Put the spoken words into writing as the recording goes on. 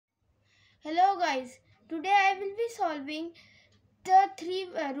Hello guys, today I will be solving the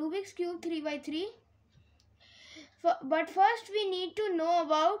Rubik's Cube 3 by 3. But first we need to know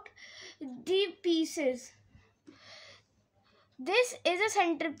about the pieces. This is a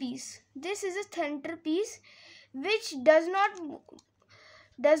centerpiece. This is a centerpiece which does not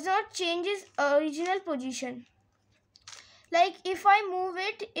change its original position. Like if I move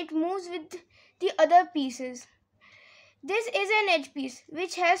it, it moves with the other pieces. This is an edge piece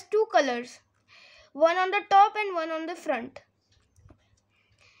which has two colors, one on the top and one on the front.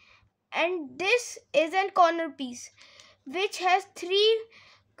 And this is a corner piece which has three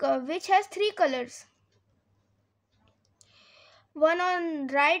colors, one on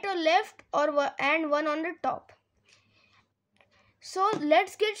right or left and one on the top. So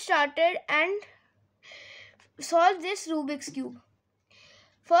let's get started and solve this Rubik's Cube.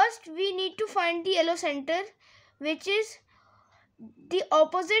 First we need to find the yellow center, which is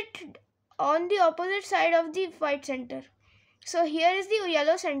on the opposite side of the white center. So here is the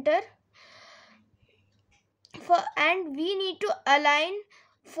yellow center, and we need to align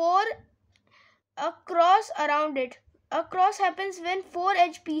a cross around it. A cross happens when four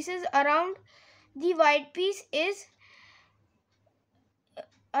edge pieces around the white piece is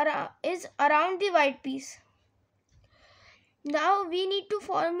around the white piece. Now we need to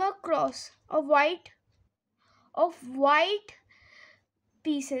form a cross of white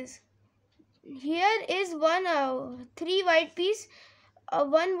pieces. Here is three white piece,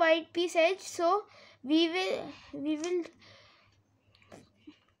 one white piece edge. So we will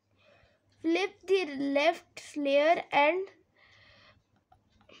flip the left layer and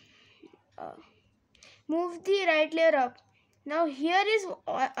move the right layer up. Now here is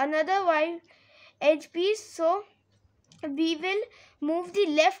another white edge piece, so we will move the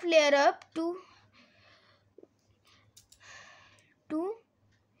left layer up to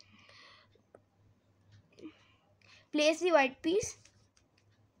place the white piece.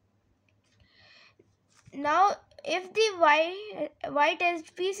 Now if the white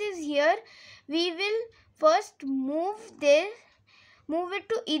edge piece is here, we will first move it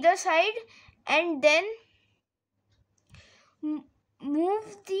to either side and then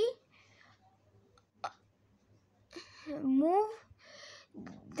move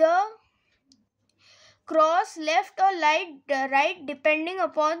the cross left or right depending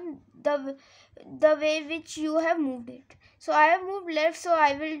upon the way which you have moved it. So I have moved left, so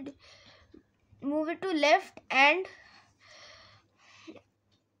I will move it to left and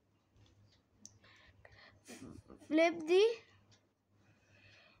flip the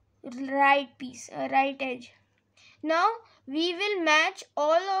right piece, right edge. Now we will match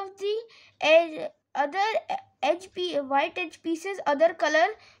all of the white edge pieces other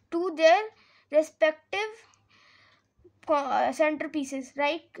color to their respective center pieces.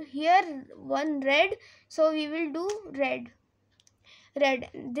 Right here one red, so we will do red.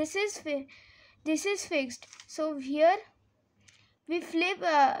 This is fixed. So here we flip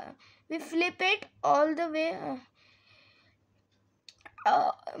it all the way.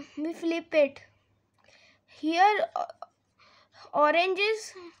 We flip it. Here orange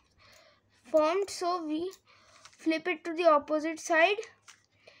is formed, so we flip it to the opposite side.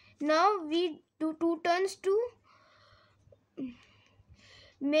 Now we do two turns to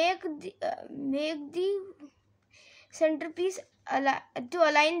make the centerpiece to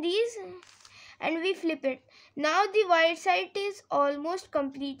align these, and we flip it. Now the white side is almost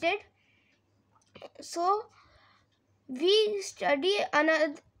completed. So we study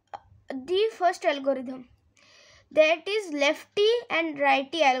the first algorithm, that is lefty and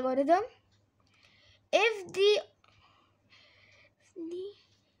righty algorithm. If the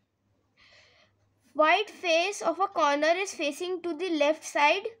white face of a corner is facing to the left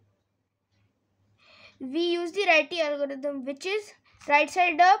side, we use the righty algorithm, which is right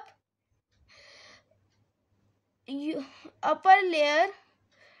side up, upper layer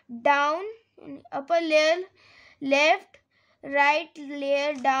down, upper layer left, right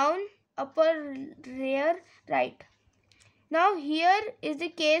layer down, upper layer right. Now here is the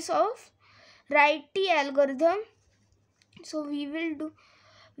case of righty algorithm. So we will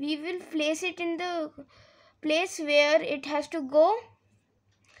place it in the place where it has to go.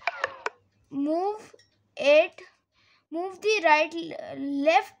 Move the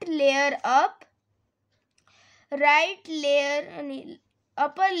left layer up, right layer,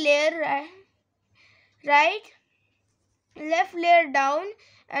 upper layer right, left layer down,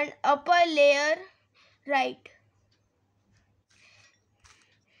 and upper layer right.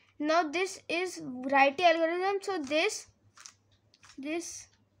 Now this is righty algorithm, so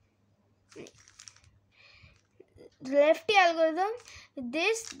lefty algorithm,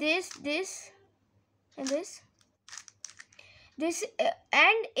 this, and this,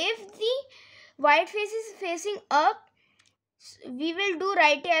 and if the white face is facing up, we will do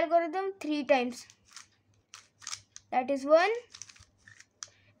righty algorithm 3 times. That is 1,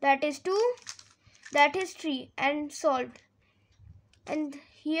 that is 2, that is 3, and solved. And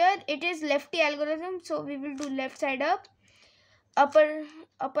here it is lefty algorithm, so we will do left side up, upper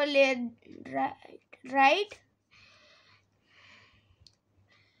layer right,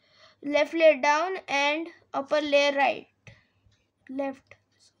 left layer down, and upper layer right, left.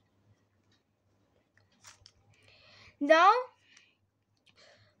 Now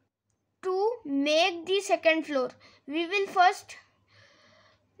to make the second floor, we will first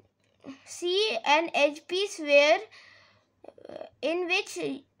see an edge piece where in which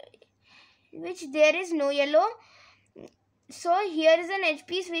there is no yellow. So here is an edge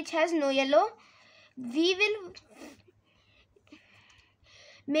piece which has no yellow. We will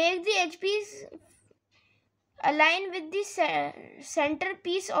make the edge piece align with the center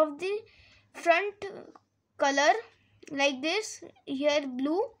piece of the front color, like this, here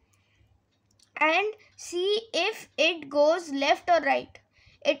blue, and see if it goes left or right.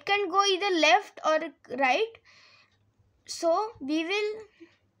 It can go either left or right, so we will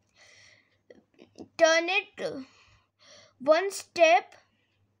turn it one step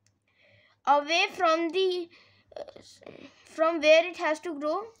away from the from where it has to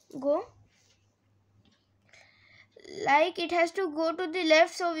go, like it has to go to the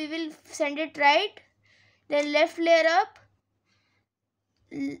left, so we will send it right, then left layer up,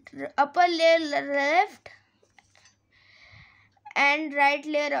 upper layer left, and right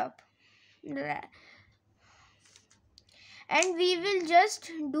layer up, and we will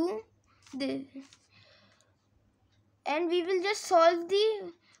just do this, and we will just solve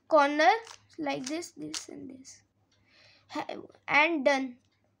the corner like this, and this, and done.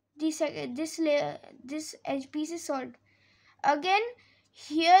 This layer, this edge piece is solved. Again,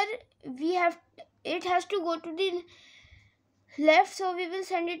 here we have, it has to go to the left, so we will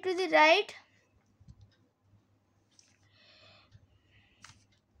send it to the right,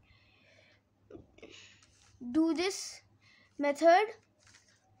 do this method,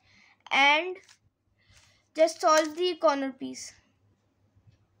 and just solve the corner piece.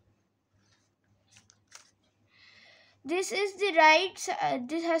 This is the right side,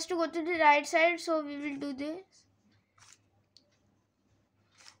 this has to go to the right side, so we will do this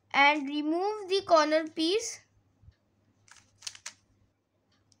and remove the corner piece.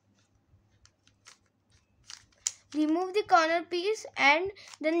 Remove the corner piece and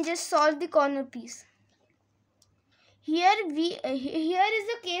then just solve the corner piece. Here is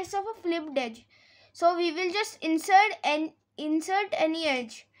the case of a flipped edge. So we will just insert any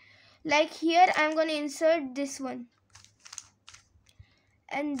edge. Like here I am going to insert this one,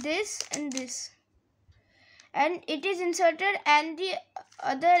 and this, and this, and it is inserted, and the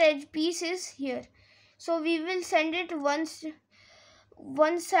other edge piece is here. So we will send it one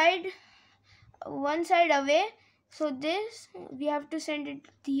side away. So this we have to send it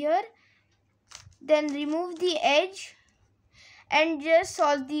here, then remove the edge and just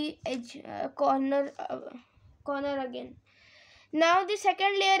solve the edge corner again. Now the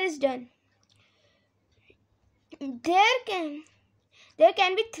second layer is done. There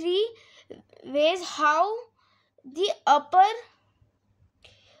can be 3 ways how the upper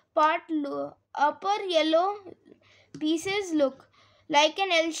yellow pieces look, like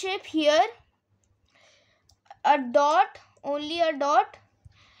an L shape here, a dot, only a dot,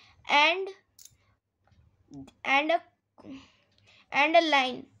 and a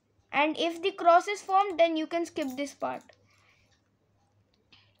line. And if the cross is formed, then you can skip this part.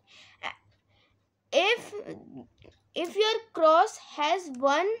 If your cross has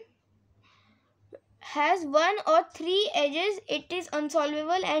one or 3 edges, it is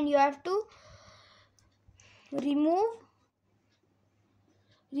unsolvable, and you have to remove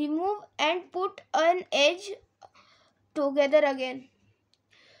and put an edge together again.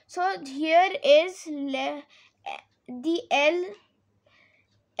 So here is the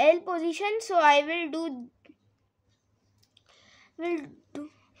L position. So I will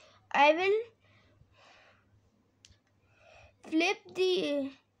flip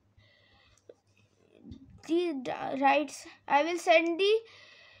the right. I will send the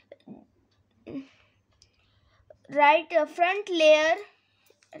right front layer.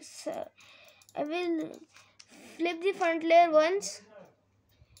 So I will flip the front layer once,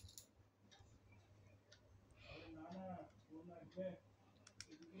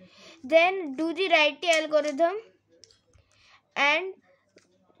 then do the righty algorithm and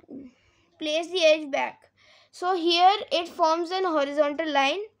place the edge back. So here it forms an horizontal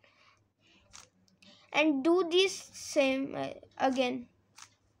line, and do this same again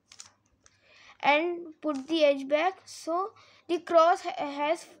and put the edge back. So the cross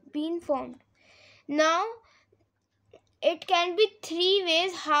has been formed. Now it can be three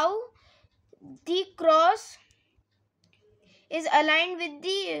ways how the cross is aligned with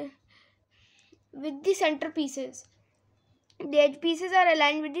the center pieces. The edge pieces are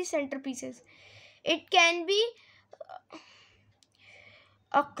aligned with the center pieces. It can be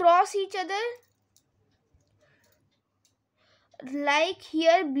across each other, like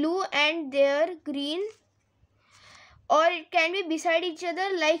here blue and there green, or it can be beside each other,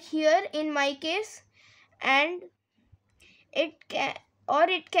 like here in my case, and it can, or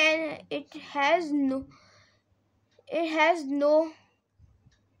it has no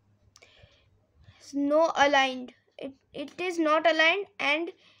aligned. It is not aligned,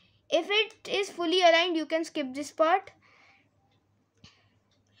 and if it is fully aligned, you can skip this part.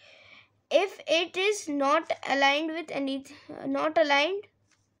 If it is not aligned with not aligned,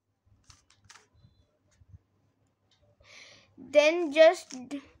 then just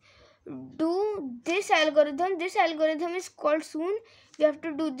do this algorithm. This algorithm is called soon. We have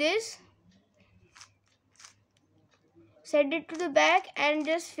to do this, set it to the back, and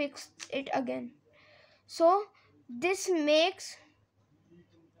just fix it again. So this makes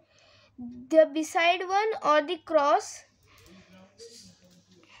the beside one or the cross.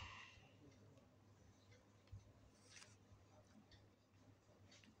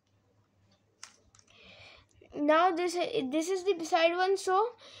 Now this is the beside one,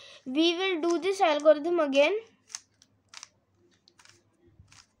 so we will do this algorithm again,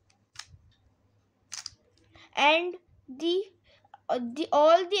 and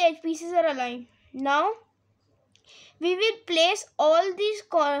all the edge pieces are aligned. Now we will place all these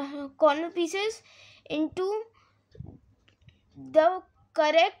corner pieces into the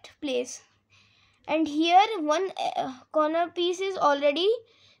correct place, and here one corner piece is already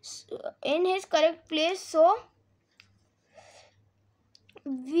in his correct place. So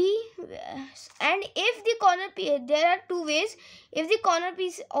and if the corner piece, there are two ways. If the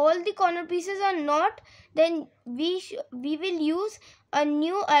all the corner pieces are not, then we will use a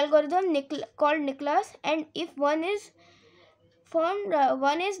new algorithm called Nicholas, and if one is formed,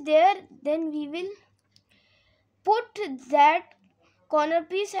 one is there, then we will put that corner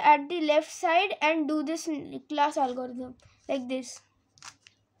piece at the left side and do this Nicholas algorithm like this.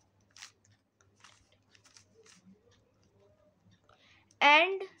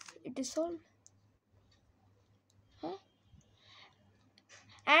 And it is solved. Huh?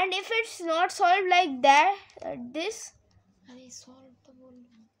 And if it's not solved like that, this,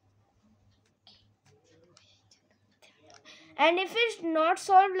 and if it's not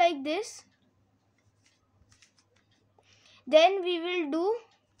solved like this, then we will do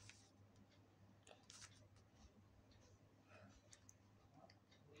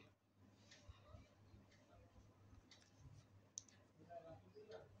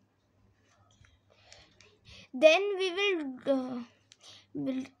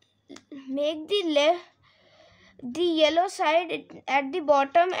will make the yellow side at the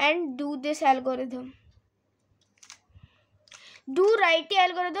bottom and do this algorithm. Do righty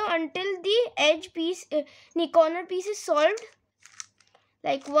algorithm until the edge piece, the corner piece is solved,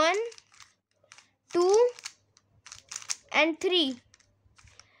 like 1, 2 and 3.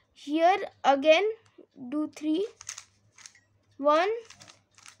 Here again do 3, 1,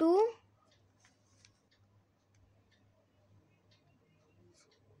 2,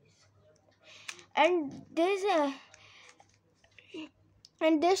 and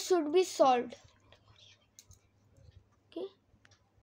this should be solved.